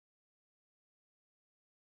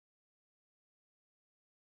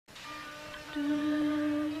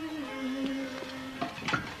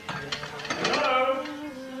Hello?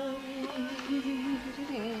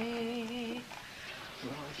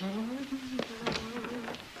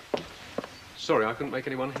 Sorry, I couldn't make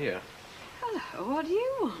anyone hear. Hello, what do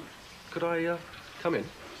you want? Could I, come in?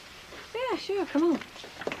 Yeah, sure, come on.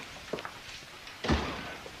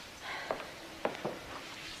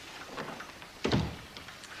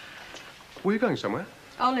 Were you going somewhere?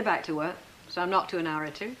 Only back to work, so I'm not to an hour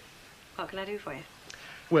or two. What can I do for you?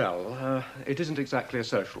 Well, it isn't exactly a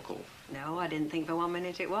social call. No, I didn't think for 1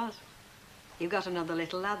 minute it was. You've got another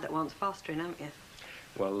little lad that wants fostering, haven't you?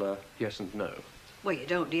 Well, yes and no. Well, you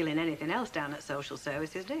don't deal in anything else down at social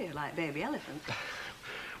services, do you? Like baby elephants.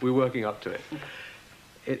 We're working up to it.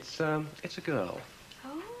 It's a girl.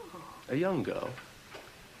 Oh. A young girl.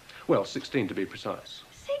 Well, 16 to be precise.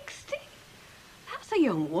 16? That's a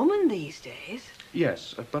young woman these days.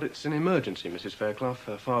 Yes, but it's an emergency, Mrs. Fairclough.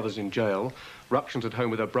 Her father's in jail. Ruction's at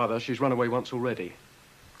home with her brother. She's run away once already.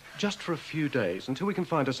 Just for a few days, until we can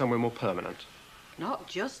find her somewhere more permanent. Not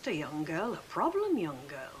just a young girl, a problem young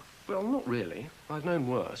girl. Well, not really. I've known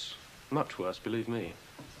worse. Much worse, believe me.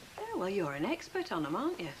 Oh, well, you're an expert on them,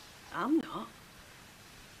 aren't you? I'm not.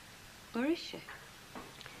 Where is she?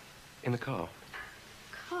 In the car.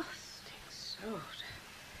 Caustic soda.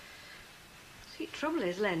 See, trouble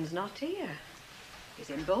is, Len's not here. He's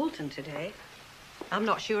in Bolton today. I'm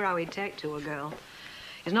not sure how he'd take to a girl.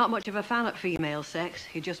 He's not much of a fan of female sex.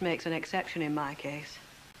 He just makes an exception in my case.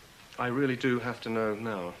 I really do have to know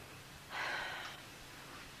now.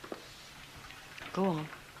 Go on.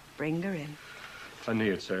 Bring her in. I knew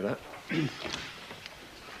you'd say that.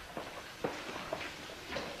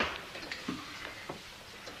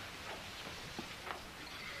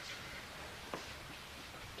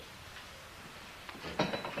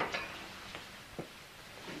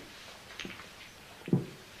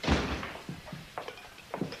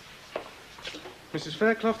 Mrs.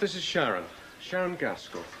 Fairclough, this is Sharon. Sharon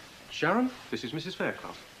Gaskell. Sharon, this is Mrs.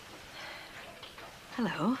 Fairclough.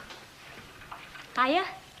 Hello. Hiya.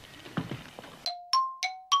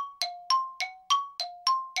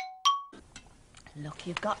 Look,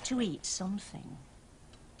 you've got to eat something.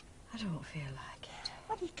 I don't feel like it.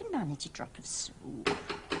 Well, you can manage a drop of soup.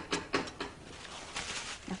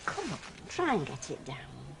 Now, come on, try and get it down.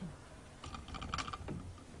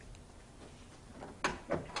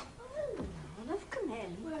 Oh, love, come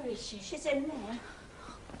in. Where is she? She's in there.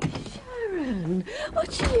 Sharon,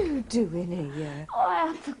 what are you doing here? Oh, I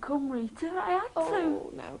had to come, Rita. I had to.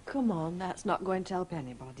 Oh, now, come on. That's not going to help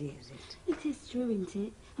anybody, is it? It is true, isn't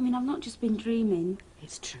it? I mean, I've not just been dreaming.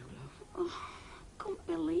 It's true, love. Oh, I couldn't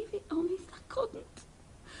believe it, honest. I couldn't.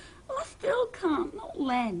 Well, I still can't. Not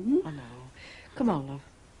Len. I know. Come on, love.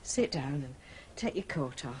 Sit down and take your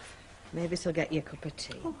coat off. Maybe this'll get you a cup of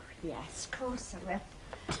tea. Oh, yes, of course I will.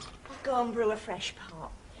 I'll go and brew a fresh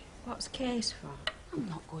pot. What's Case for? I'm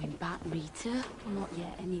not going back, Rita. Well, not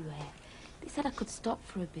yet, anyway. They said I could stop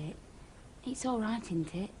for a bit. It's all right,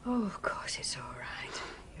 isn't it? Oh, of course it's all right.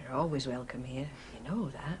 You're always welcome here. You know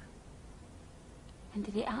that. When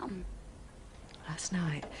did it happen? Last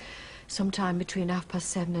night. Sometime between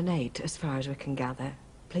 7:30 and 8, as far as we can gather.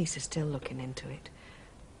 Police are still looking into it.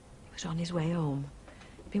 He was on his way home.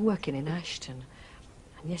 He'd been working in Ashton.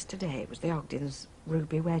 And yesterday it was the Ogdens'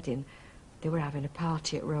 Ruby wedding. They were having a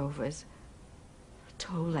party at Rover's. I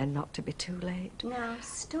told Len not to be too late. Now,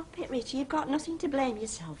 stop it, Rita. You've got nothing to blame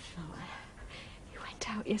yourself for. He went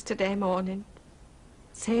out yesterday morning.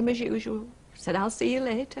 Same as usual. Said, I'll see you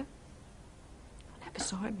later. I never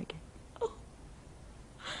saw him again.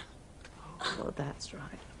 Oh, that's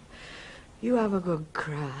right. You have a good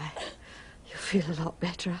cry. You'll feel a lot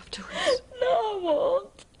better afterwards. No, I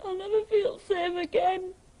won't. I'll never feel the same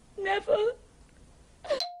again. Never.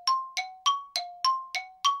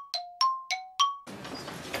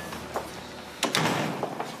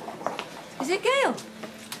 Is it Gail?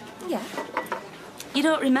 Yeah. You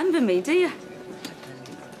don't remember me, do you?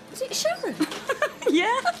 Is it Sharon?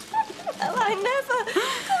 Yeah. Oh, I never.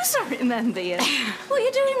 Of course I remember you. What are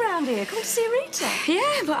you doing round here? Come to see Rita?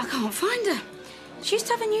 Yeah, but I can't find her. She used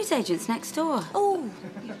to have a newsagent's next door. Oh,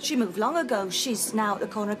 she moved long ago. She's now at the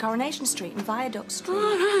corner of Coronation Street and Viaduct Street. All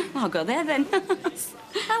right, I'll go there then.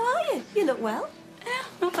 How are you? You look well. Yeah,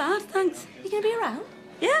 not bad, thanks. You going to be around?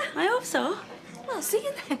 Yeah, I hope so. Well, I'll see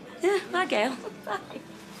you then. Yeah, bye, Gail. Bye.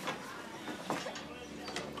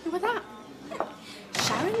 Who was that?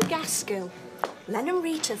 Sharon Gaskell. Len and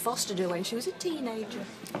Rita fostered her when she was a teenager.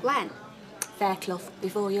 Len? Fairclough,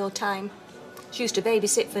 before your time. She used to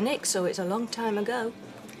babysit for Nick, so it's a long time ago.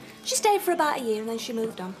 She stayed for about a year and then she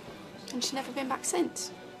moved on. And she's never been back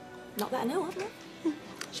since? Not that I know of, no.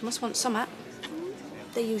 She must want summat.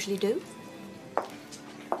 They usually do.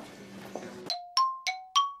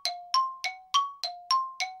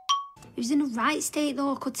 He was in a right state,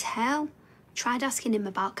 though, I could tell. Tried asking him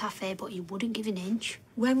about cafe, but he wouldn't give an inch.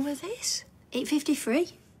 When was this?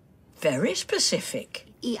 8:53. Very specific.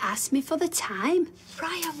 He asked me for the time.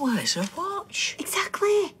 Brian wears a watch.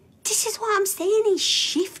 Exactly. This is what I'm saying. He's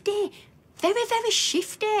shifty. Very, very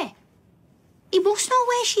shifty. He must know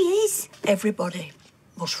where she is. Everybody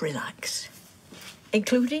must relax.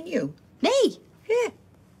 Including you. Me? Yeah.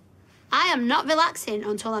 I am not relaxing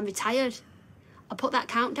until I'm retired. I put that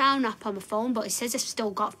countdown app on my phone, but it says I've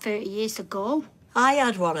still got 30 years to go. I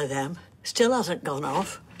had one of them. Still hasn't gone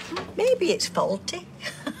off. Maybe it's faulty.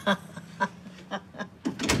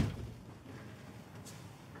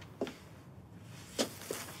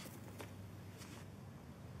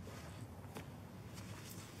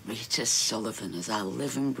 Rita Sullivan, as I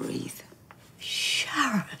live and breathe.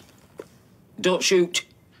 Sharon. Don't shoot.